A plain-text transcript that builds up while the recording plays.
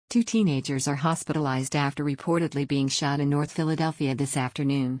Two teenagers are hospitalized after reportedly being shot in North Philadelphia this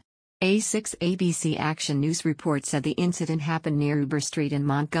afternoon. A6 ABC Action News report said the incident happened near Uber Street and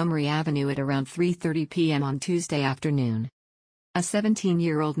Montgomery Avenue at around 3:30 p.m. on Tuesday afternoon. A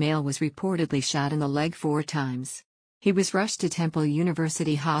 17-year-old male was reportedly shot in the leg 4 times. He was rushed to Temple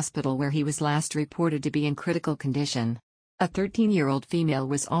University Hospital where he was last reported to be in critical condition. A 13-year-old female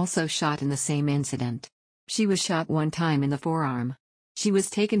was also shot in the same incident. She was shot 1 time in the forearm. She was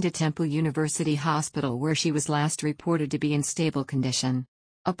taken to Temple University Hospital where she was last reported to be in stable condition.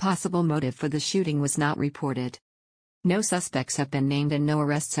 A possible motive for the shooting was not reported. No suspects have been named and no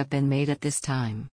arrests have been made at this time.